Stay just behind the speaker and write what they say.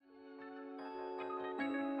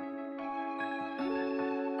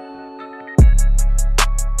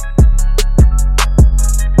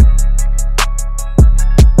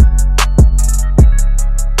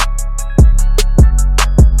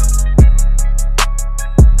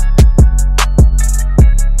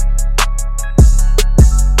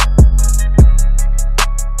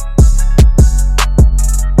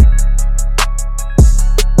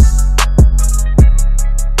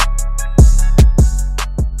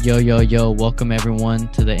Yo, yo, yo, welcome everyone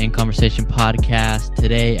to the In Conversation podcast.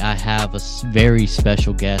 Today, I have a very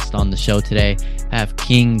special guest on the show today. I have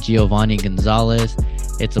King Giovanni Gonzalez.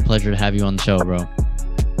 It's a pleasure to have you on the show, bro.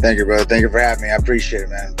 Thank you, brother. Thank you for having me. I appreciate it,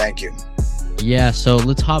 man. Thank you. Yeah, so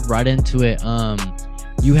let's hop right into it.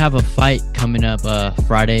 You have a fight coming up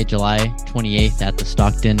Friday, July 28th at the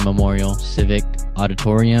Stockton Memorial Civic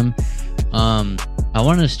Auditorium. I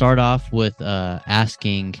wanted to start off with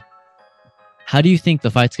asking, how do you think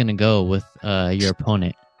the fight's going to go with your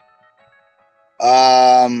opponent?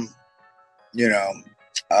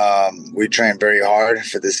 We train very hard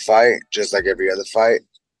for this fight, just like every other fight.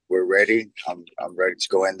 We're ready. I'm ready to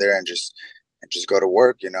go in there and just go to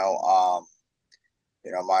work. We're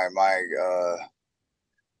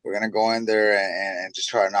gonna go in there and just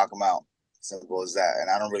try to knock them out. Simple as that. And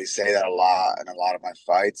I don't really say that a lot in a lot of my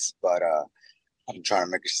fights, but I'm trying to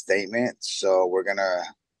make a statement. So we're gonna.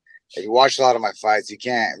 If you watch a lot of my fights, you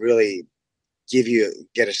can't really get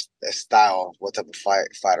a style of what type of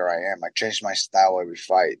fighter I am. I change my style every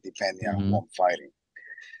fight depending on who I'm fighting.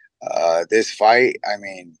 This fight, I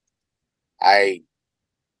mean, I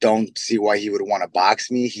don't see why he would want to box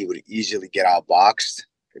me. He would easily get outboxed.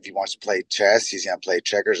 If he wants to play chess, he's gonna play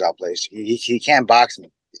checkers. I'll play. He can't box me.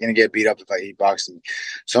 He's gonna get beat up if he boxes me.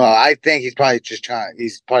 So I think he's probably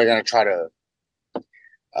gonna try to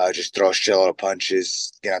just throw a shitload of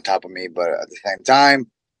punches, get on top of me. But at the same time,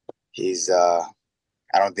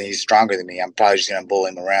 I don't think he's stronger than me. I'm probably just gonna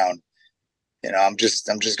bully him around. I'm just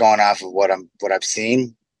going off of what I've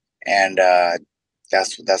seen, and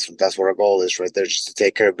that's what our goal is right there, just to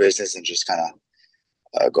take care of business and just kind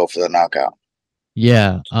of go for the knockout.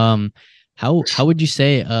 Yeah. How would you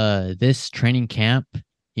say this training camp,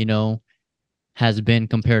 has been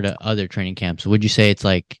compared to other training camps? Would you say it's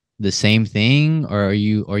like the same thing, or are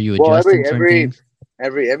you adjusting certain things?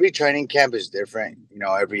 Every training camp is different.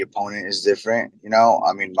 Every opponent is different.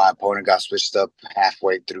 I mean, my opponent got switched up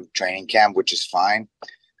halfway through training camp, which is fine.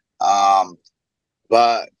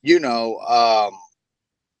 But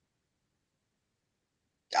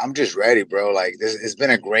I'm just ready, bro. Like, it's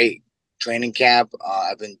been a great training camp.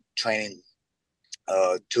 I've been training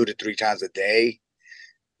 2 to 3 times a day,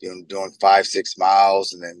 doing 5-6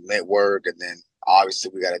 miles, and then mitt work, and then obviously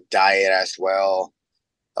we got a diet as well.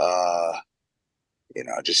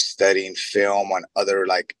 Just studying film on other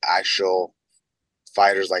like actual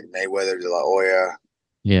fighters like Mayweather, De La Hoya,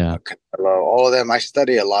 Canelo, all of them. I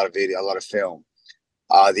study a lot of film.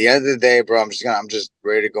 The end of the day, bro, I'm just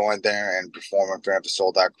ready to go in there and perform in front of a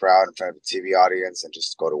sold out crowd, in front of a TV audience, and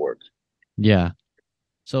just go to work. Yeah.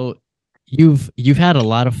 So you've had a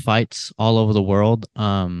lot of fights all over the world.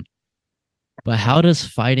 But how does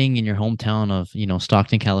fighting in your hometown of,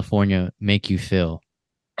 Stockton, California make you feel?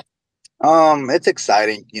 It's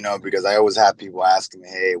exciting, because I always have people asking me,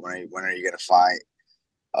 hey, when are you gonna fight?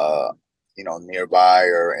 Nearby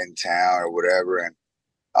or in town or whatever. And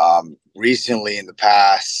recently, in the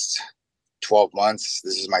past 12 months,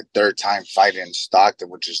 this is my 3rd time fighting in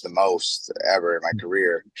Stockton, which is the most ever in my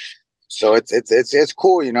career. So it's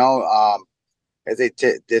cool, it's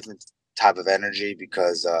a different type of energy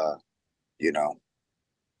because you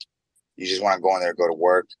just want to go in there, go to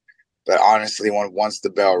work. But honestly, once the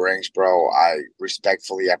bell rings, bro, I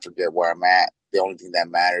forget where I'm at. The only thing that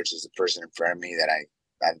matters is the person in front of me that I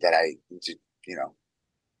need to,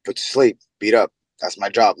 put to sleep, beat up. That's my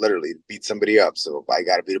job, literally, to beat somebody up. So I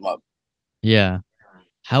got to beat them up. Yeah.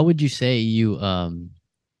 How would you say you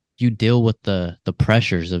deal with the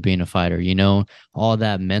pressures of being a fighter? All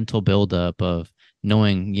that mental buildup of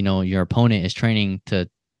knowing, your opponent is training to,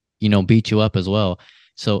 beat you up as well.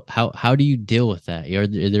 So how do you deal with that? Are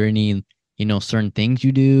there any, certain things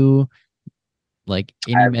you do, like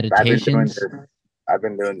any meditations? I've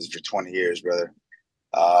been doing this for 20 years, brother.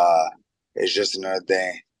 It's just another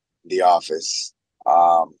day in the office.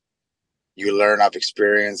 You learn off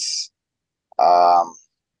experience. And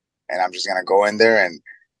I'm just going to go in there and,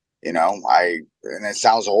 and it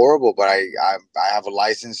sounds horrible, but I have a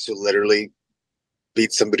license to literally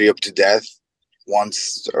beat somebody up to death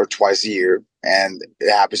once or twice a year. And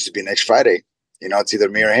it happens to be next Friday. It's either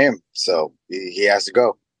me or him. So he has to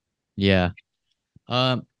go. Yeah.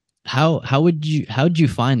 How'd you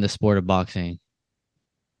find the sport of boxing?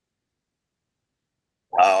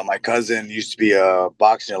 My cousin used to be a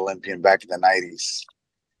boxing Olympian back in the 90s.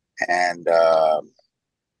 And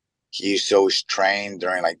he used to always train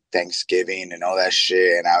during like Thanksgiving and all that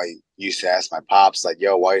shit. And I used to ask my pops, like,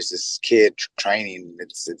 yo, why is this kid training?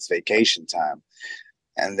 It's vacation time.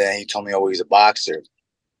 And then he told me, oh, he's a boxer.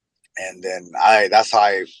 And then that's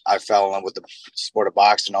how I fell in love with the sport of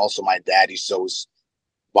boxing. Also, my dad used to always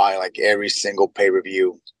buy like every single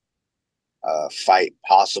pay-per-view fight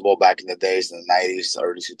possible back in the days in the 90s,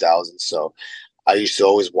 early 2000s. So I used to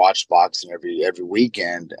always watch boxing every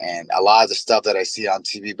weekend, and a lot of the stuff that I see on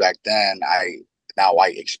TV back then, I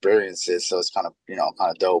experience it. So it's kind of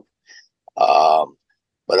kind of dope. Um,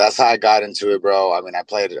 but that's how I got into it, bro. I mean, I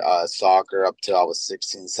played soccer up till I was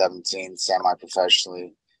 16, 17,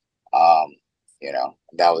 semi-professionally. Um,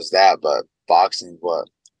 that was that. But boxing, what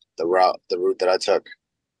the route that I took.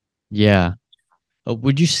 Yeah.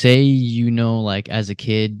 Would you say, like as a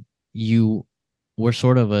kid, you were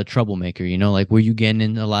sort of a troublemaker, like were you getting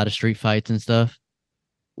in a lot of street fights and stuff?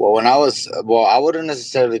 Well, I wouldn't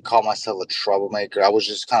necessarily call myself a troublemaker. I was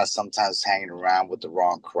just kind of sometimes hanging around with the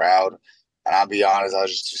wrong crowd. And I'll be honest, I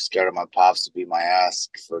was just too scared of my pops to beat my ass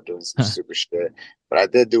for doing some stupid shit. But I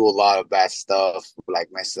did do a lot of bad stuff, like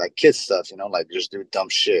messy, like kid stuff, like just do dumb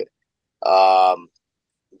shit. Um,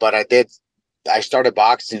 but I started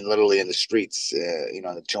boxing literally in the streets, in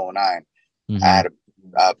the 209. I Mm-hmm. had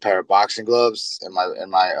a pair of boxing gloves in my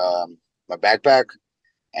backpack,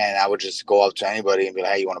 and I would just go up to anybody and be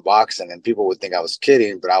like, "Hey, you want to box?" And then people would think I was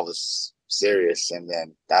kidding, but I was serious. And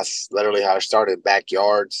then that's literally how I started: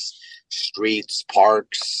 backyards, streets,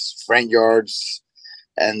 parks, front yards.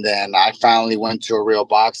 And then I finally went to a real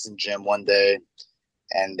boxing gym one day,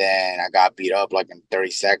 and then I got beat up like in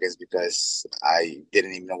 30 seconds because I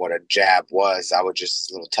didn't even know what a jab was. I was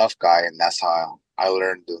just a little tough guy, and that's how I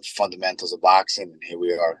learned the fundamentals of boxing. And here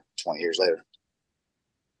we are 20 years later.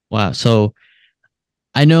 Wow. So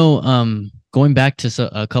I know, going back to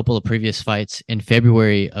a couple of previous fights in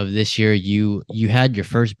February of this year, you had your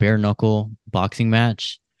first bare knuckle boxing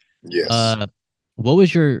match. Yes. Uh, what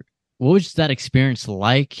was your what was that experience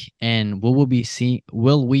like, and will we be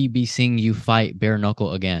seeing you fight bare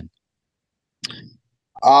knuckle again?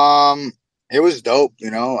 Um, it was dope,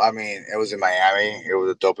 I mean, it was in Miami. It was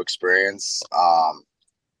a dope experience.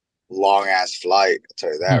 Long ass flight, I'll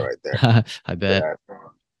tell you that right there. I bet. Yeah,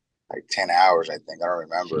 like 10 hours, I think. I don't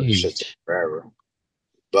remember. Shit took Jeez. forever.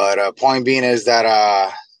 But point being is that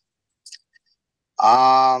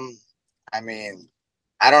I mean,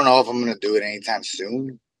 I don't know if I'm gonna do it anytime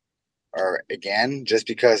soon or again, just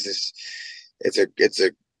because it's a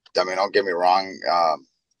I mean, don't get me wrong,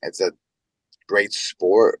 it's a great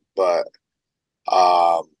sport, but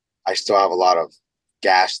I still have a lot of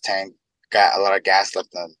got a lot of gas left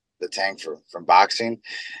in the tank from boxing,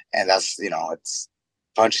 and that's it's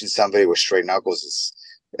punching somebody with straight knuckles is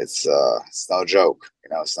it's no joke,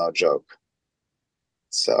 it's no joke.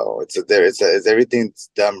 So it's everything's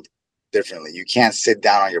done differently. You can't sit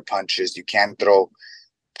down on your punches. You can't throw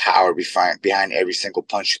power behind every single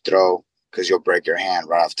punch you throw because you'll break your hand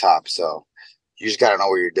right off top. So you just got to know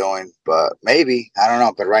what you're doing. But maybe I don't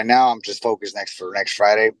know. But right now I'm just focused for next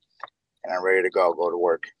Friday, and I'm ready to go to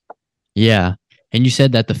work. Yeah. And you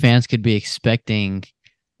said that the fans could be expecting,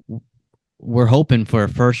 we're hoping for a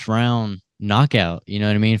first round knockout, you know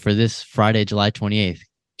what I mean, for this Friday, July 28th.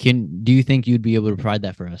 Do you think you'd be able to provide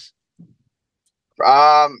that for us?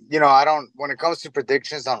 I don't when it comes to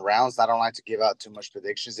predictions on rounds, I don't like to give out too much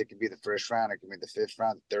predictions. It could be the first round, it could be the fifth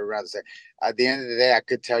round, the third round. At the end of the day, I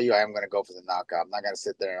could tell you I am gonna go for the knockout. I'm not gonna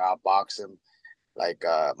sit there and outbox him. Like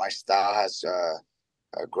my style has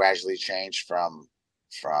gradually changed from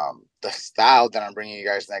the style that I'm bringing you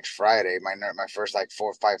guys next Friday. My first like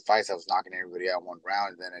 4 or 5 fights, I was knocking everybody out in one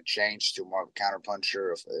round, and then it changed to more of a counter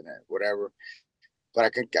puncher or whatever. But I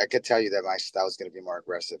could tell you that my style is going to be more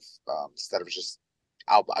aggressive, instead of just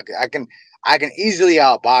out. I can easily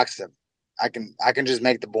outbox him. I can just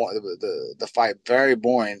make the fight very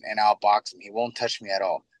boring and outbox him. He won't touch me at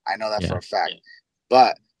all. I know that for Yeah. a fact.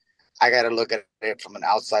 But I got to look at it from an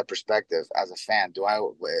outside perspective as a fan.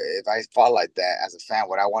 If I fought like that as a fan,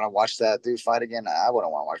 would I want to watch that dude fight again? I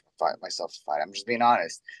wouldn't want to myself fight. I'm just being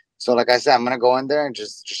honest. So, like I said, I'm gonna go in there and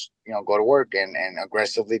just go to work and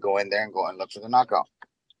aggressively go in there and go and look for the knockout.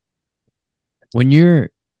 When you're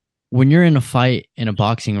in a fight in a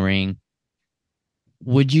boxing ring,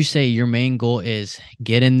 would you say your main goal is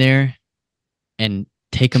get in there and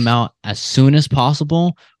take them out as soon as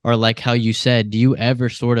possible? Or like how you said, do you ever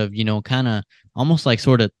sort of, kind of almost like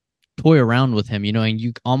sort of toy around with him, and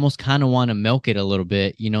you almost kind of want to milk it a little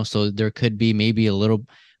bit, so there could be maybe a little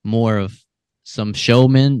more of some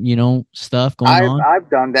showman, stuff going I've on? I've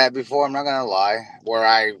done that before. I'm not gonna lie, where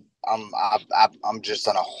I'm just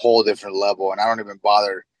on a whole different level, and I don't even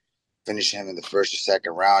bother finishing him in the first or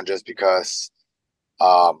second round just because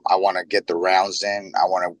I want to get the rounds in. I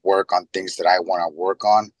want to work on things that I want to work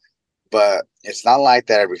on. But it's not like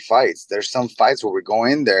that every fight. There's some fights where we go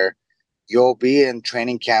in there, you'll be in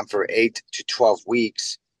training camp for 8 to 12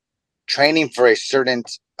 weeks training for a certain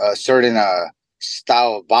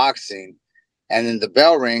style of boxing, and then the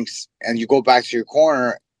bell rings, and you go back to your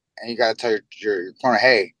corner, and you got to tell your corner,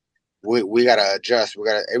 hey, we got to adjust. We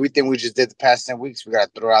got to everything we just did the past 10 weeks. We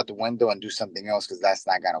got to throw out the window and do something else because that's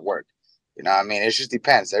not gonna work. You know what I mean? It just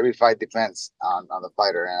depends. Every fight depends on the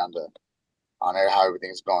fighter and on how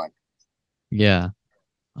everything's going. Yeah.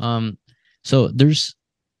 Um, so there's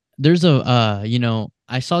a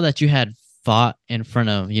I saw that you had fought in front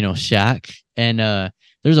of, Shaq, and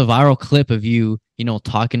there's a viral clip of you,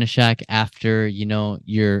 talking to Shaq after,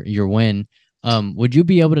 your win. Would you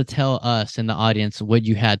be able to tell us in the audience what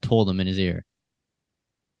you had told him in his ear?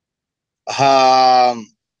 Um,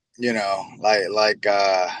 you know, like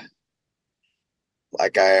I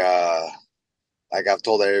like I've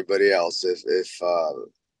told everybody else, if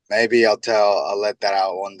maybe I'll let that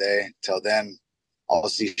out one day. Till then, I'll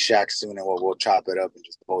see Shaq soon, and we'll chop it up and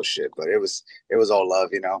just bullshit. But it was all love,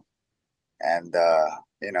 and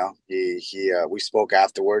we spoke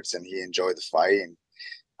afterwards, and he enjoyed the fight. And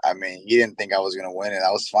I mean, he didn't think I was gonna win, and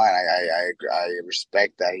that was fine. I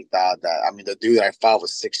respect that. He thought that. I mean, the dude I fought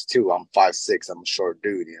was 6'2". I'm 5'6". I'm a short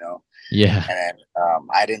dude. Yeah. And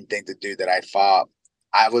I didn't think the dude that I fought,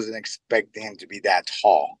 I wasn't expecting him to be that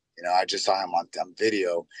tall. I just saw him on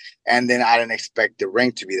video, and then I didn't expect the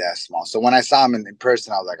ring to be that small. So when I saw him in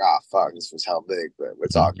person, I was like, "Oh fuck, this was hell big," but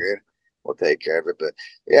it's all Mhm. good. We'll take care of it. But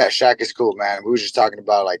yeah, Shaq is cool, man. We were just talking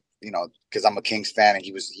about like because I'm a Kings fan, and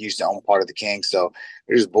he used to own part of the Kings, so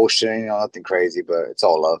we're just bullshitting, nothing crazy, but it's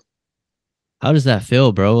all love. How does that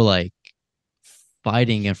feel, bro? Like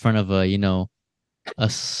fighting in front of a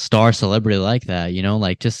star celebrity like that,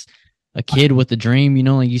 like just a kid with a dream,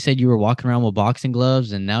 like you said you were walking around with boxing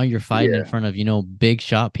gloves and now you're fighting in Yeah. front of, big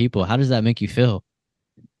shot people. How does that make you feel?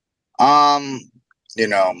 Um, you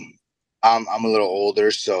know, I'm a little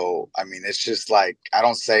older, so I mean, it's just like I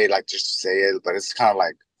don't say like just to say it, but it's kind of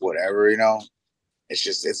like whatever.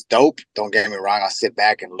 It's dope. Don't get me wrong. I'll sit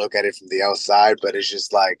back and look at it from the outside, but it's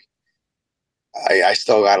just like I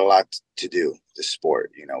still got a lot to do. The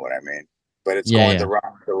sport, you know what I mean? But it's Yeah, going yeah.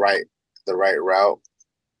 the right route.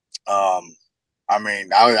 Um, I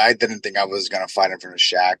mean, I didn't think I was gonna fight in front of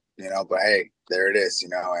Shaq, but hey, there it is,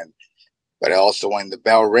 and but also when the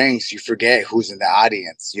bell rings, you forget who's in the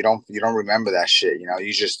audience. You don't remember that shit. You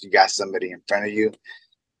got somebody in front of you,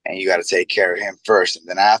 and you got to take care of him first, and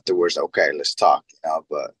then afterwards, okay, let's talk.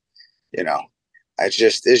 But you know, it's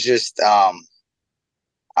just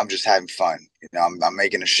I'm just having fun. I'm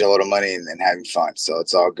making a shitload of money and having fun, so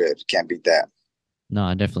it's all good. Can't beat that. No,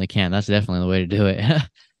 I definitely can. That's definitely the way to do it.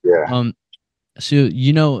 Yeah. um so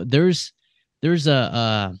there's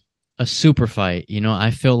a super fight,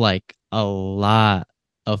 I feel like a lot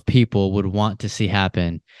of people would want to see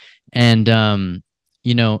happen. And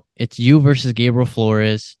it's you versus Gabriel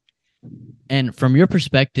Flores. And from your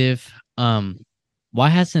perspective, why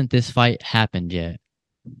hasn't this fight happened yet?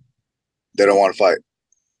 They don't want to fight.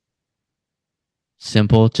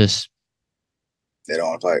 Simple, just They don't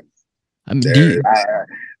want to fight. I mean, They're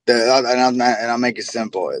and I'll make it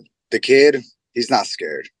simple. The kid, he's not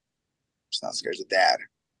scared. He's not scared.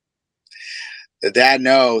 The dad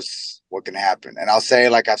knows what can happen, and I'll say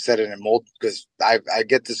like I've said it in multiple because I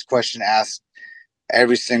get this question asked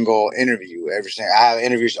every single interview. I have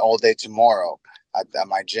interviews all day tomorrow at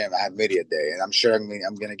my gym. I have media day, and I'm sure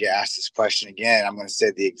I'm gonna get asked this question again. I'm gonna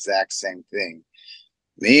say the exact same thing.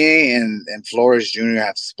 Me and Flores Jr.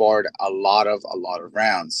 have sparred a lot of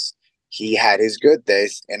rounds. He had his good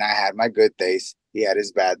days, and I had my good days. He had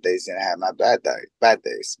his bad days, and I had my bad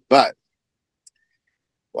days. But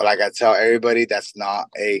what I got to tell everybody, that's not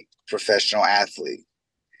a professional athlete.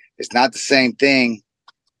 It's not the same thing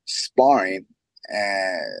sparring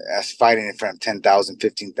as fighting in front of 10,000,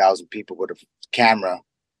 15,000 people with a camera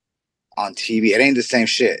on TV. It ain't the same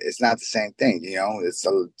shit. It's not the same thing. It's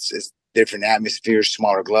different atmospheres,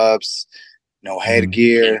 smaller gloves, no mhm.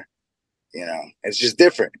 headgear. It's just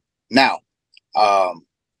different. Now, um,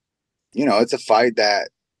 it's a fight that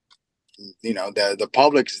the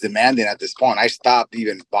public is demanding at this point. I stopped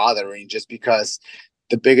even bothering just because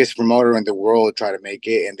the biggest promoter in the world tried to make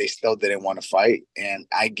it, and they still didn't want to fight. And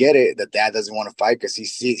I get it that dad doesn't want to fight because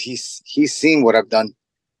he's seen what I've done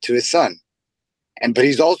to his son, but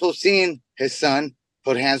he's also seen his son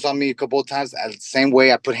put hands on me a couple of times the same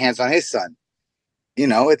way I put hands on his son.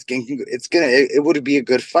 It would be a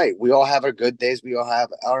good fight. We all have our good days. We all have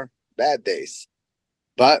our bad days,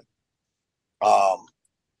 but um,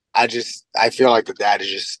 I feel like the dad is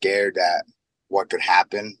just scared that what could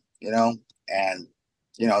happen, and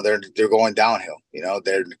they're going downhill.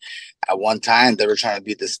 They're at one time they were trying to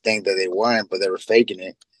be this thing that they weren't, but they were faking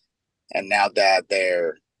it, and now that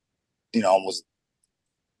almost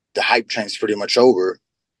the hype train's pretty much over.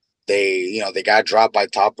 They got dropped by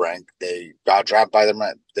Top Rank. They got dropped by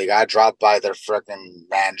their freaking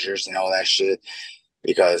managers and all that shit.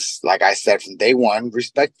 Because, like I said from day one,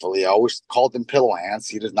 respectfully, I always called him pillow hands.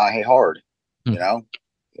 He does not hit hard. Hmm. You know,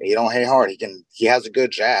 he don't hit hard. He has a good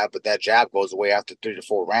jab, but that jab goes away after 3 to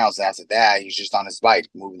 4 rounds. And after that, he's just on his bike,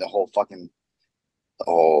 moving the whole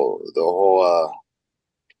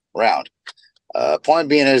round. Point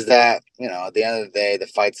being is that at the end of the day, the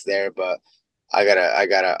fight's there, but I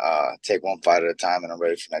gotta take one fight at a time, and I'm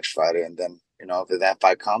ready for next Friday. And then if that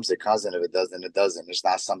fight comes, it comes, and if it doesn't, it doesn't. It's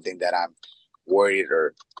not something that I'm worried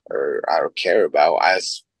or I don't care about.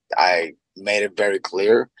 I made it very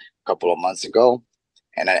clear a couple of months ago,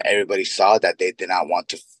 and everybody saw that they did not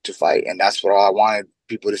want to fight, and that's what all I wanted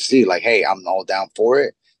people to see. Like, hey, I'm all down for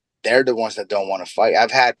it. They're the ones that don't want to fight.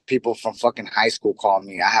 I've had people from fucking high school call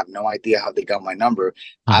me. I have no idea how they got my number,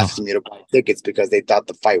 Oh, asking me to buy tickets because they thought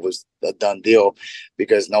the fight was a done deal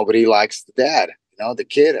because nobody likes the dad. The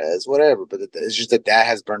kid is whatever, but it's just that dad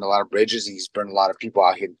has burned a lot of bridges. He's burned a lot of people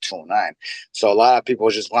out here in 209. So a lot of people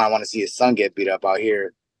just want to see his son get beat up out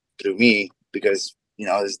here through me because,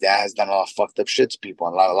 his dad has done a lot of fucked up shit to people.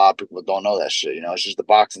 And a lot of people don't know that shit. It's just the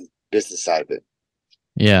boxing business side of it.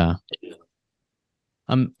 yeah.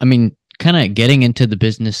 I mean, kind of getting into the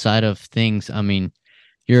business side of things. I mean,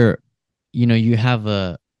 you're, you have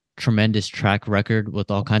a tremendous track record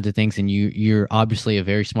with all kinds of things, and you're obviously a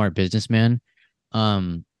very smart businessman.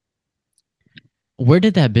 Um, where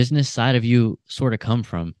did that business side of you sort of come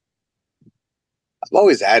from? I've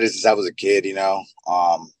always had it since I was a kid,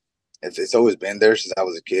 it's always been there since I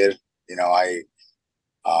was a kid.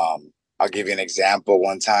 I'll give you an example.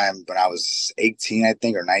 One time when I was 18, I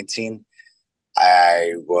think, or 19,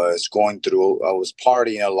 I was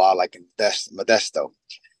partying a lot, like in Modesto.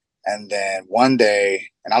 And then one day,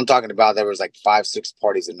 and I'm talking about there was like 5, 6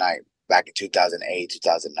 parties a night back in 2008,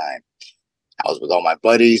 2009. I was with all my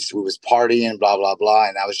buddies. We was partying, blah, blah, blah.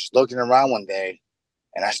 And I was just looking around one day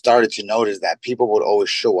and I started to notice that people would always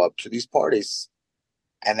show up to these parties.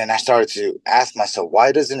 And then I started to ask myself,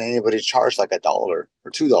 why doesn't anybody charge like $1 or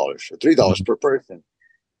 $2 or $3 Mhm. per person?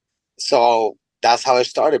 So that's how it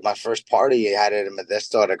started. My first party, I had it in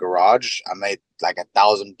Modesto at a garage. I made like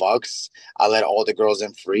 $1,000. I let all the girls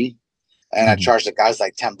in free, and I Mhm. charged the guys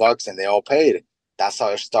like $10, and they all paid. That's how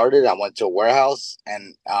it started. I went to a warehouse,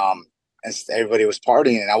 and everybody was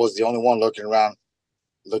partying, and I was the only one looking around,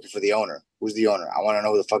 looking for the owner. Who's the owner? I want to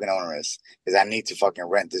know who the fucking owner is because I need to fucking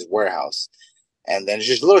rent this warehouse. And then it's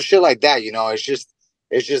just little shit like that.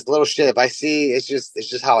 It's just little shit. If I see, it's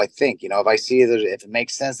just how I think. If I see it, if it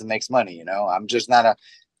makes sense, it makes money. I'm just not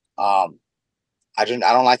um I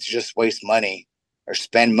don't like to just waste money or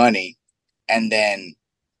spend money and then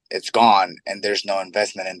it's gone and there's no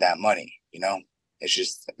investment in that money. It's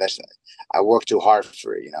just that's I work too hard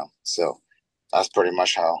for it. So that's pretty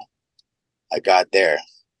much how I got there.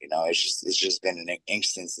 It's just been an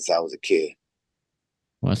instant since I was a kid.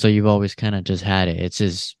 Well, so you've always kind of just had it. It's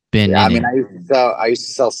just been Yeah, I in mean, it. I used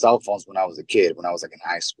to sell cell phones when I was a kid, when I was like in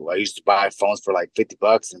high school. I used to buy phones for like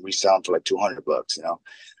 $50 and resell them for like $200.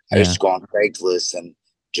 I used Yeah. to go on Craigslist and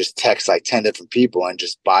just text like 10 different people and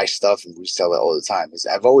just buy stuff and resell it all the time.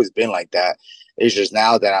 I've always been like that. It's just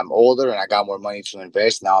now that I'm older and I got more money to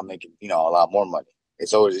invest, now I'm making, a lot more money.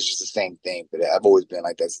 It's just the same thing, but I've always been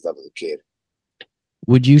like that since I was a kid.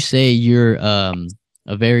 Would you say you're a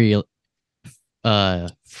very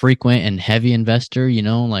frequent and heavy investor?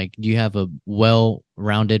 Like, do you have a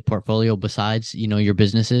well-rounded portfolio besides, your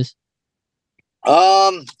businesses?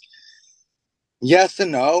 Um, Yes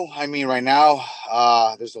and no. I mean, right now,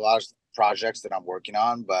 there's a lot of projects that I'm working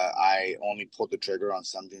on, but I only pulled the trigger on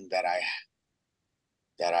something that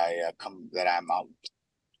I'm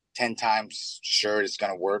 10 times sure it's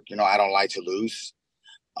gonna work. I don't like to lose.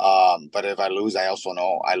 But if I lose, I also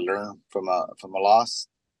know I learn from a loss.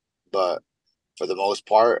 But for the most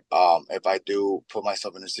part, if I do put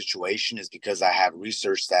myself in a situation, it's because I have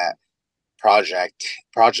researched that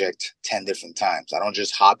project 10 different times. I don't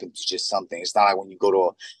just hop into just something. It's not like when you go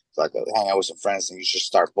to hang out with some friends and you just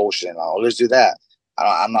start bullshitting. Oh, let's do that.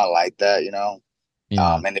 I'm not like that.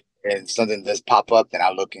 Yeah. And something does pop up, then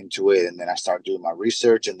I look into it and then I start doing my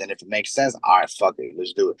research. And then if it makes sense, all right, fuck it,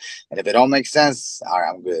 let's do it. And if it don't make sense, all right,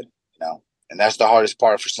 I'm good. And that's the hardest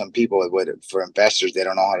part for some people. For investors, they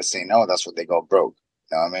don't know how to say no. That's what they go broke.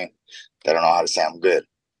 You know what I mean? They don't know how to say I'm good.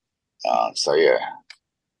 So yeah.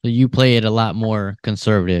 So you play it a lot more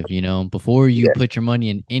conservative, before you Yeah, put your money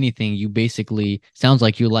in anything, you basically sounds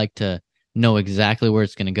like you like to know exactly where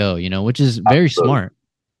it's going to go, which is very absolutely. smart.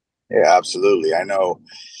 Yeah, absolutely. I know.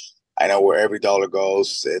 I know where every dollar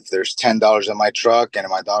goes. If there's $10 in my truck and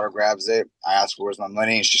my daughter grabs it, I ask her, where's my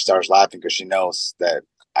money? And she starts laughing because she knows that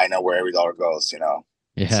I know where every dollar goes, you know?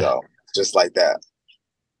 Yeah. So just like that.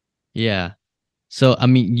 Yeah. So, I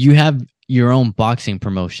mean, you have your own boxing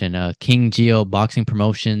promotion, King Geo Boxing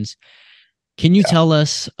Promotions. Can you Yeah. tell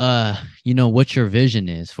us, what your vision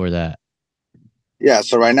is for that? Yeah.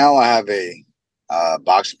 So right now I have a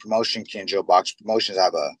boxing promotion, King Joe Boxing Promotions. I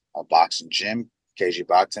have a boxing gym, KG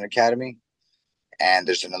Boxing Academy. And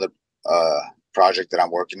there's another uh, project that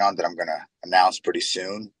I'm working on that I'm going to announce pretty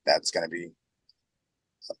soon. That's going to be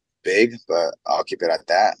big, but I'll keep it at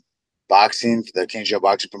that. Boxing, the King Joe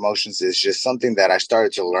Boxing Promotions is just something that I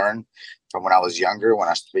started to learn from when I was younger. When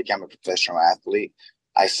I became a professional athlete,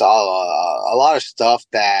 I saw a lot of stuff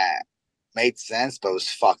that made sense, but was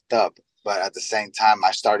fucked up. But at the same time,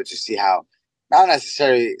 I started to see how not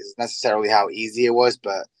necessarily how easy it was,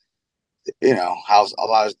 but how a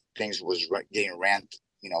lot of things was getting ranked,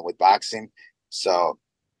 with boxing. So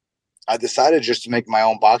I decided just to make my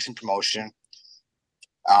own boxing promotion.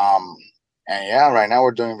 Um, and yeah, right now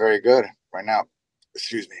we're doing very good. Right now,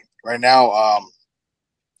 excuse me. Right now,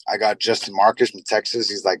 I got Justin Marcus from Texas.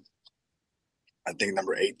 He's like, I think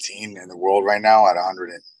number 18 in the world right now at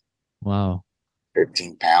 115 Wow.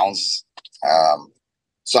 pounds.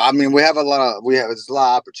 So I mean, there's a lot of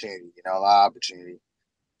opportunity, a lot of opportunity.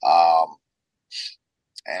 Um,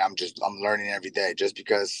 and I'm learning every day. Just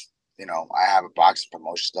because I have a boxing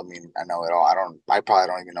promotion, I mean I know it all. I probably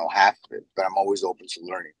don't even know half of it, but I'm always open to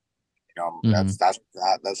learning. Hmm.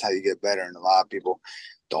 That's how you get better. And a lot of people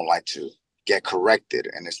don't like to get corrected,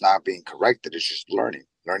 and it's not being corrected. It's just learning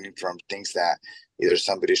from things that either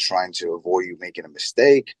somebody's trying to avoid you making a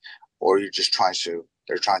mistake, or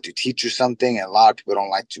they're trying to teach you something. And a lot of people don't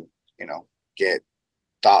like to, get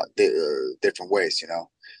taught different ways.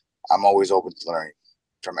 I'm always open to learning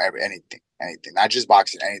from anything, not just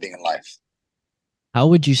boxing, anything in life. How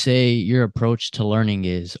would you say your approach to learning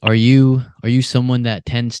is? Are you someone that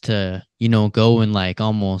tends to, go and like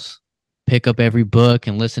almost pick up every book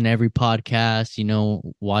and listen to every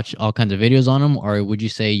podcast, watch all kinds of videos on them, or would you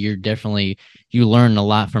say you learn a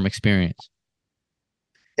lot from experience?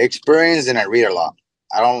 Experience, and I read a lot.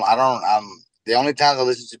 The only times I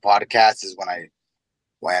listen to podcasts is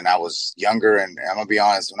when I was younger, and I'm gonna be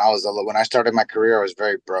honest, when I started my career, I was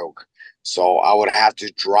very broke, so I would have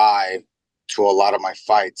to drive to a lot of my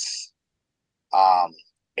fights, um,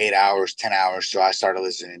 8 hours, 10 hours. So I started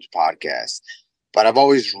listening to podcasts. But I've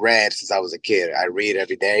always read since I was a kid. I read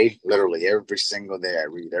every day, literally every single day. I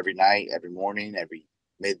read every night, every morning, every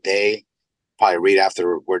midday. Probably read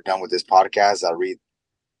after we're done with this podcast. I read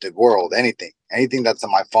the world, anything that's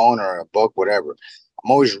on my phone or a book, whatever.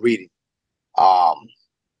 I'm always reading, um,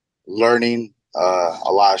 learning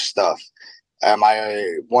a lot of stuff.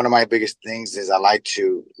 My one of my biggest things is I like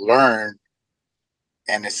to learn,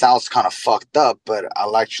 and it sounds kind of fucked up, but I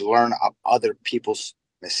like to learn of other people's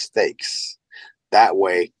mistakes. That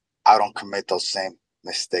way, I don't commit those same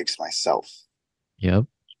mistakes myself. Yep.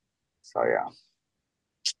 So yeah.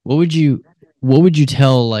 What would you what would you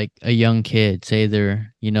tell like a young kid, say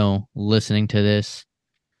they're, listening to this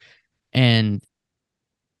and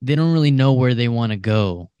they don't really know where they want to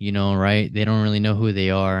go, right? They don't really know who they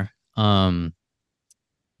are.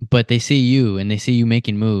 But they see you and they see you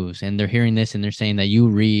making moves and they're hearing this and they're saying that you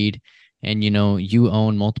read and you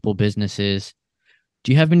own multiple businesses.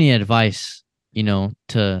 Do you have any advice,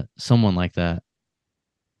 to someone like that?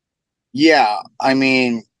 Yeah, I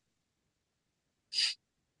mean,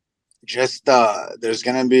 just there's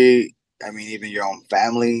gonna be, I mean, even your own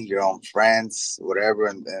family, your own friends, whatever,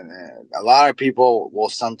 and a lot of people will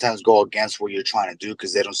sometimes go against what you're trying to do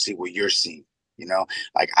because they don't see what you're seeing.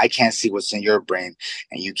 Like I can't see what's in your brain,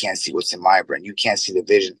 and you can't see what's in my brain. You can't see the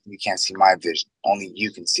vision. You can't see my vision. Only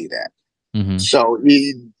you can see that. Mm-hmm. So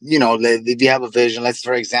if you have a vision,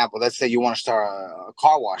 for example, let's say you want to start a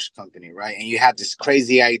car wash company, right? And you have this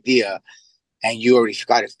crazy idea, and you already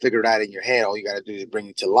got it figured out in your head. All you got to do is bring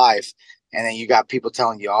it to life. And then you got people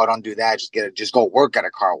telling you, "Oh, don't do that. Just go work at a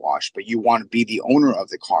car wash." But you want to be the owner of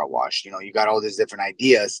the car wash. You got all these different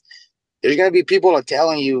ideas. There's gonna be people are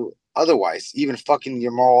telling you otherwise, even fucking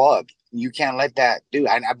your moral up. You can't let that do.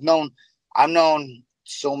 I've known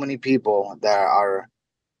so many people that are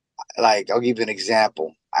like. I'll give you an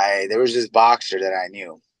example. There was this boxer that I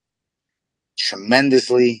knew,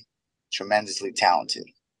 tremendously, tremendously talented,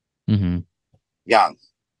 Mm-hmm. young.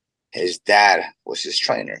 His dad was his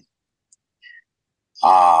trainer.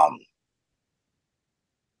 Um,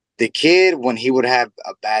 the kid, when he would have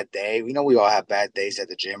a bad day, we all have bad days at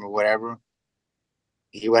the gym or whatever.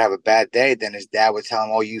 He would have a bad day, then his dad would tell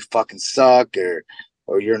him, "Oh, you fucking suck,"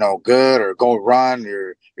 or you're no good, or go run,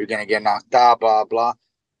 you're gonna get knocked out, blah blah.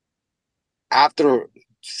 After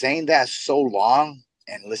saying that so long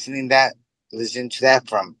and listening to that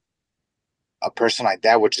from a person like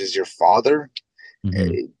that, which is your father,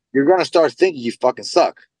 Mm-hmm. you're gonna start thinking you fucking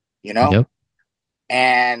suck, you know? Yep.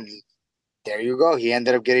 And there you go. He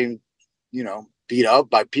ended up getting, beat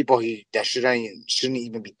up by people that shouldn't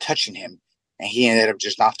even be touching him, and he ended up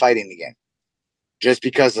just not fighting again, just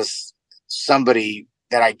because of somebody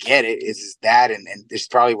that I get it is his dad, and this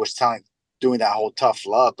probably was doing that whole tough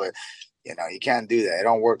love, but you can't do that. It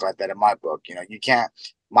don't work like that in my book. You can't.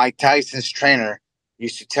 Mike Tyson's trainer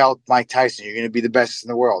used to tell Mike Tyson, "You're going to be the best in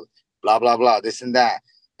the world." Blah blah blah, this and that,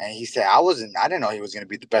 and he said, I didn't know he was going to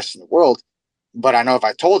be the best in the world, but I know if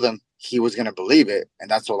I told him, he was going to believe it, and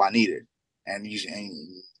that's all I needed. And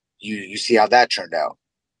you see how that turned out.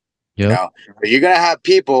 You Yep. know, but you're going to have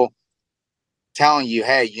people telling you,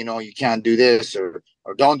 hey, you can't do this, or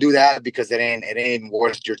don't do that because it ain't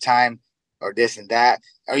worth your time, or this and that.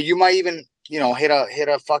 Or you might even, hit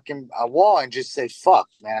a fucking a wall and just say, fuck,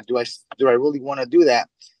 man, do I really want to do that?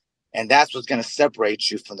 And that's what's going to separate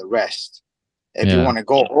you from the rest. If you Yeah. want to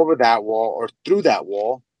go over that wall or through that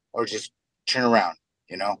wall, or just turn around,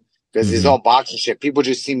 because it's Mm-hmm. all boxing shit. People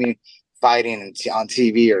just see me fighting on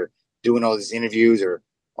TV, or doing all these interviews, or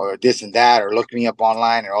this and that, or looking me up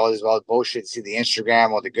online, and all this bullshit. See the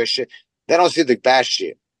Instagram, all the good shit. They don't see the bad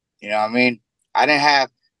shit. You know what I mean? I didn't have,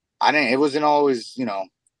 I didn't. It wasn't always,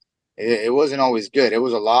 it wasn't always good. It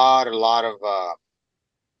was a lot of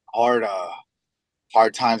hard,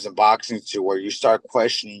 hard times in boxing too, where you start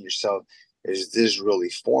questioning yourself. Is this really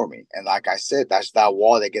for me? And like I said, that's that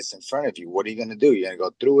wall that gets in front of you. What are you gonna do? You're gonna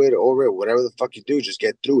go through it, over it, whatever the fuck you do, just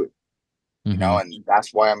get through it. Mm-hmm. And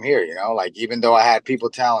that's why I'm here. Like, even though I had people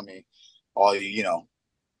telling me, "Oh,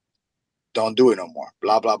 don't do it no more,"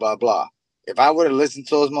 blah blah blah blah. If I would have listened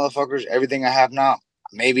to those motherfuckers, everything I have now,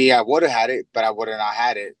 maybe I would have had it, but I would have not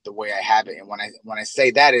had it the way I have it. And when I say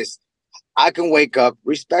that is, I can wake up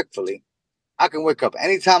respectfully. I can wake up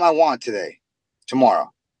anytime I want today,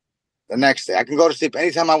 tomorrow, the next day. I can go to sleep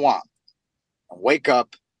anytime I want and wake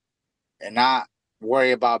up and not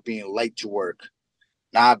worry about being late to work,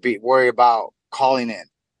 not be worry about calling in.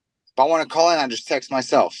 If I want to call in, I just text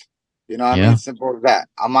myself. You know what I mean? Yeah. Simple as that.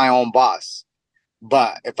 I'm my own boss.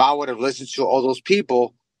 But if I would have listened to all those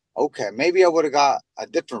people, okay, maybe I would have got a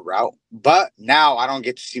different route. But now I don't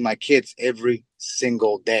get to see my kids every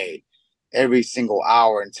single day, every single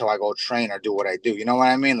hour until I go train or do what I do. You know what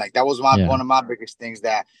I mean? Like, that was Yeah. one of my biggest things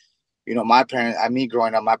that, my parents, me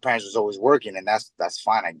growing up, my parents was always working, and that's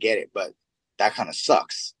fine. I get it. But that kind of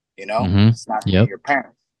sucks. Mm-hmm. It's not Yep. your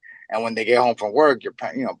parents. And when they get home from work,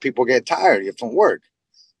 people get tired from work.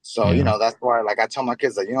 So, Yeah. that's why, like, I tell my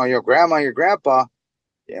kids, like, your grandma, your grandpa,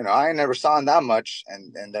 I ain't never saw him that much.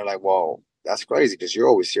 And they're like, well, that's crazy because you're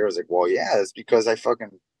always here. I was like, well, yeah, it's because I fucking,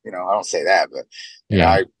 I don't say that, but,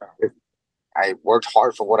 Yeah. I worked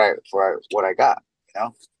hard for what I got, you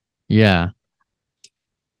know? Yeah.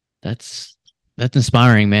 That's that's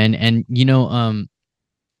inspiring, man. And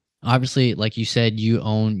obviously, like you said, you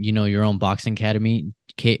own, your own boxing academy.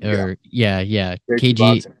 Yeah. Yeah, JT KG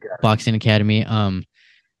Boxing Academy. Boxing Academy.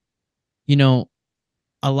 You know,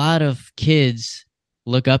 a lot of kids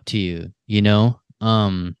look up to you,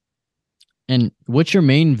 and what's your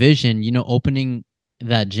main vision, opening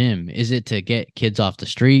that gym? Is it to get kids off the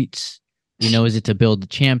streets? Is it to build the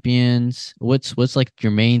champions? What's like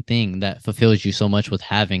your main thing that fulfills you so much with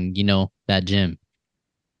having, that gym?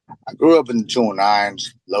 I grew up in the 209s,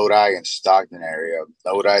 Lodi and Stockton area.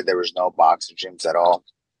 Lodi, there was no boxing gyms at all.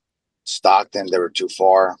 Stockton, they were too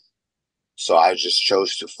far. So I just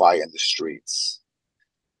chose to fight in the streets.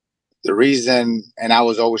 The reason, and I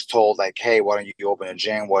was always told, like, hey, why don't you open a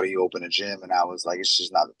gym? Why don't you open a gym? And I was like, it's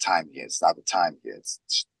just not the time yet. It's not the time yet.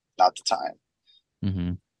 It's not the time.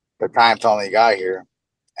 Mm-hmm. The time finally got here,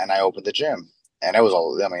 and I opened the gym. And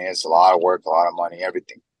it's a lot of work, a lot of money,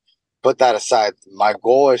 everything. Put that aside. My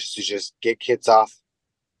goal is to just get kids off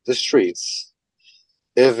the streets.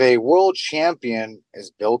 If a world champion is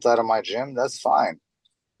built out of my gym, that's fine.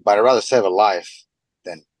 But I'd rather save a life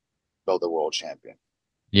than build a world champion.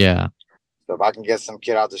 Yeah. So if I can get some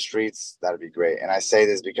kid out the streets, that'd be great. And I say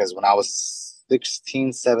this because when I was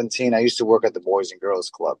 16, 17, I used to work at the Boys and Girls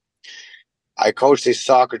Club. I coached a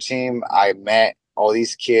soccer team. I met all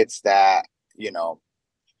these kids that,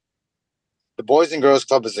 the Boys and Girls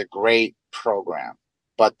Club is a great program.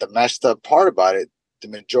 But the messed up part about it, the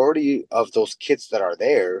majority of those kids that are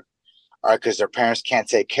there are because their parents can't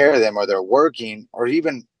take care of them, or they're working, or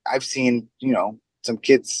even I've seen, some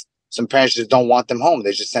kids, some parents just don't want them home.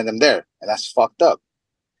 They just send them there. And that's fucked up.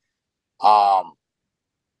 Um,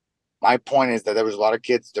 My point is that there was a lot of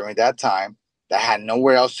kids during that time that had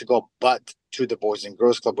nowhere else to go but to the Boys and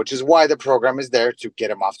Girls Club, which is why the program is there to get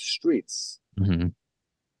them off the streets. Mm-hmm.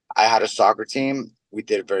 I had a soccer team. We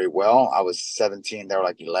did very well. I was 17. They were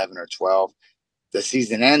like 11 or 12. The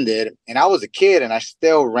season ended, and I was a kid, and I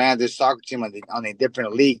still ran this soccer team on a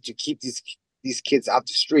different league to keep these kids out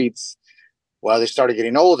the streets. Well, they started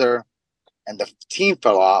getting older, and the team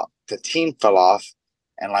fell off. The team fell off,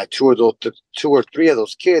 and like two or three of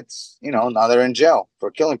those kids, now they're in jail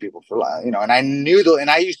for killing people And I knew and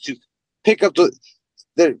I used to pick up the.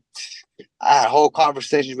 I had whole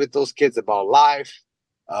conversations with those kids about life.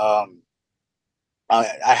 I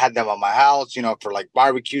had them at my house, for like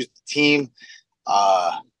barbecues, the team,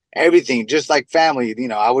 everything, just like family.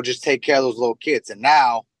 I would just take care of those little kids. And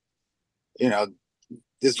now,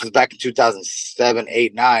 this was back in 2007,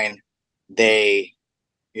 8, 9. They,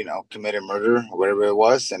 committed murder or whatever it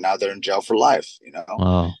was, and now they're in jail for life.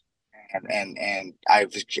 Wow. And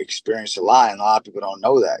I've experienced a lot, and a lot of people don't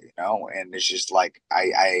know that. And it's just like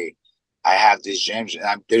I have these gems,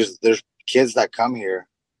 and there's kids that come here.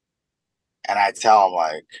 And I tell them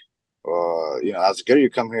like, that's good. You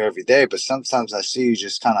come here every day, but sometimes I see you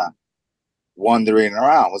just kind of wandering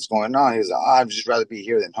around. What's going on? He's like, I'd just rather be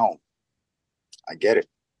here than home. I get it.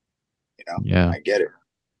 Yeah. I get it.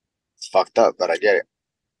 It's fucked up, but I get it.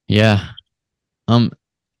 Yeah.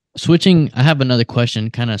 Switching, I have another question,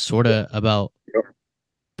 kind of sort of about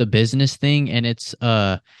the business thing, and it's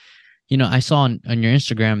I saw on your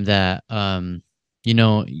Instagram that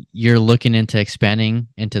you're looking into expanding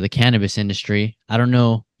into the cannabis industry. I don't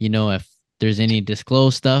know, if there's any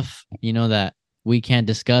disclosed stuff, that we can't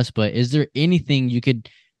discuss, but is there anything you could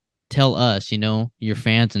tell us, your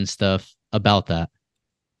fans and stuff about that?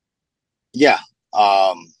 Yeah.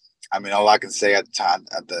 I mean, all I can say at the time,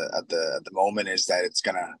 at the moment is that it's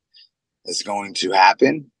going to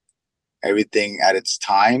happen. Everything at its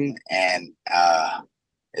time, and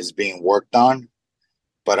is being worked on.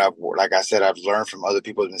 But like I said, I've learned from other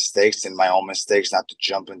people's mistakes and my own mistakes not to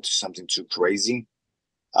jump into something too crazy.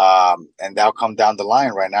 And that'll come down the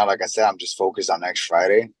line. Right now, like I said, I'm just focused on next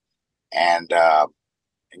Friday and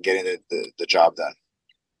getting the job done.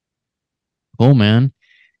 Cool, man.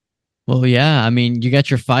 Well, yeah, I mean, you got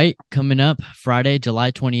your fight coming up Friday,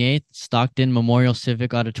 July 28th, Stockton Memorial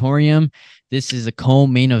Civic Auditorium. This is a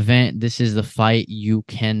co-main event. This is the fight you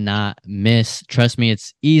cannot miss. Trust me,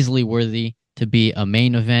 it's easily worthy to be a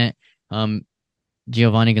main event.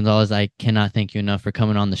 Giovanni Gonzalez, I cannot thank you enough for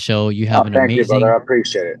coming on the show. You have an Thank you, amazing, brother. I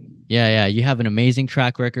appreciate it. yeah, you have an amazing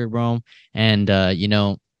track record, bro. And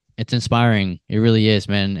it's inspiring. It really is,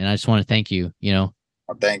 man. And I just want to thank you, Well,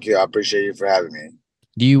 thank you. I appreciate you for having me.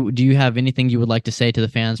 Do you have anything you would like to say to the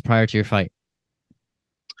fans prior to your fight?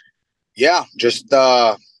 Yeah, just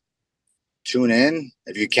tune in.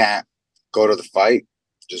 If you can't go to the fight,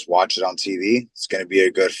 just watch it on TV. It's going to be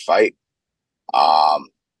a good fight.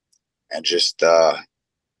 And just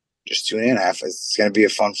tune in. It's going to be a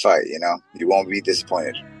fun fight. You won't be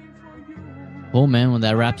disappointed. Cool, man. Well,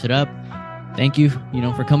 that wraps it up. Thank you,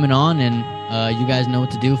 for coming on, and you guys know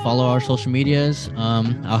what to do. Follow our social medias.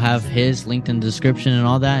 I'll have his linked in the description and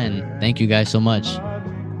all that. And thank you guys so much.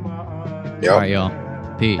 Yep. All right,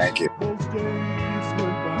 y'all. Peace. Thank you.